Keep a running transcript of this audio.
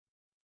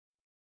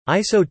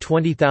ISO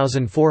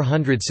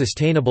 20400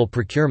 Sustainable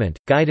Procurement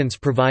Guidance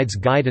provides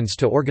guidance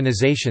to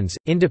organizations,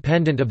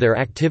 independent of their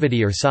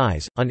activity or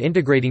size, on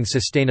integrating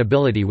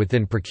sustainability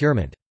within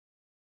procurement.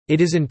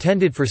 It is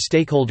intended for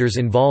stakeholders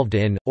involved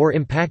in, or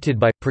impacted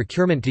by,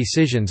 procurement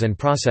decisions and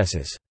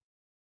processes.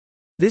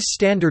 This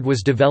standard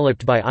was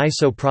developed by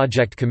ISO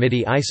Project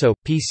Committee ISO,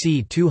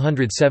 PC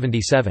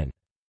 277.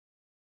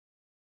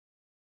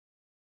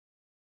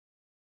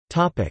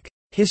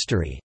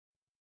 History.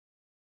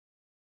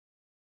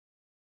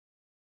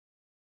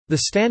 The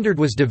standard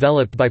was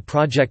developed by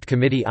Project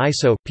Committee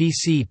ISO,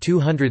 PC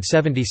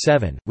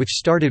 277, which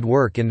started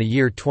work in the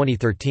year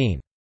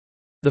 2013.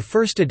 The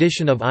first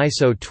edition of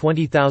ISO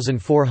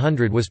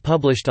 20400 was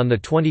published on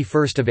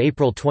 21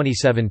 April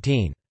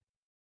 2017.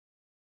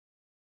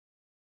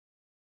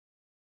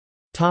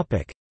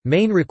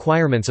 Main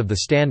requirements of the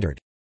standard.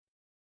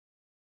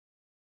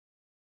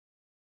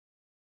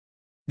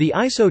 The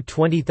ISO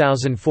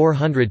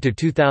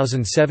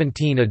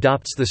 20400-2017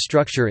 adopts the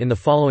structure in the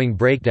following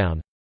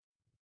breakdown: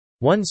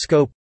 1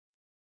 Scope,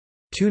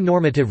 2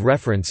 Normative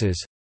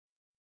references,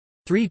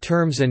 3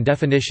 Terms and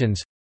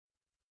definitions,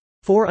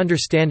 4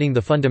 Understanding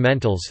the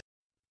fundamentals,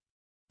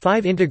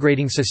 5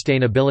 Integrating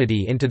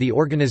sustainability into the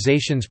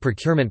organization's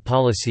procurement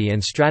policy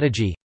and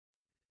strategy,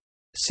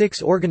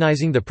 6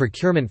 Organizing the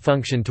procurement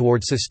function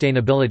towards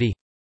sustainability,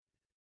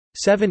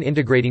 7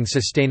 Integrating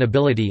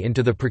sustainability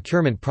into the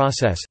procurement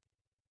process.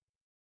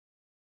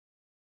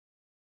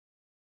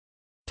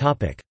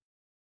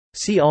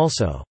 See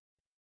also: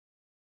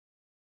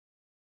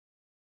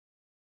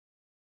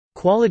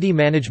 Quality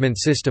Management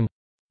System,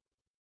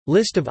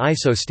 List of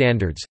ISO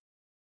standards,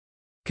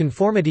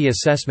 Conformity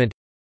Assessment,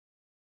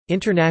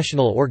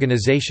 International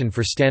Organization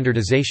for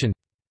Standardization.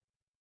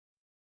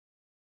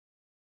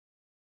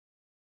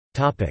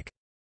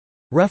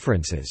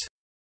 References.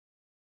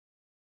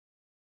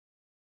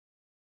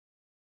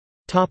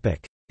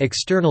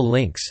 External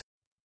links.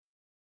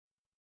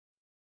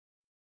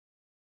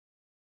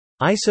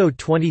 ISO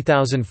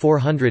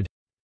 20400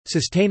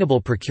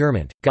 Sustainable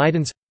Procurement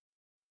Guidance,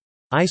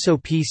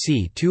 ISO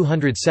PC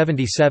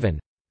 277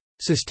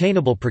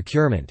 Sustainable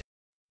Procurement.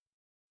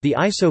 The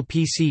ISO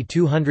PC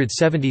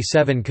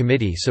 277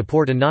 committee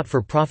support a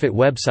not-for-profit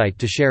website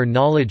to share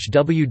knowledge: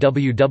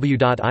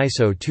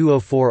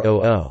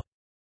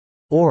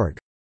 www.iso20400.org.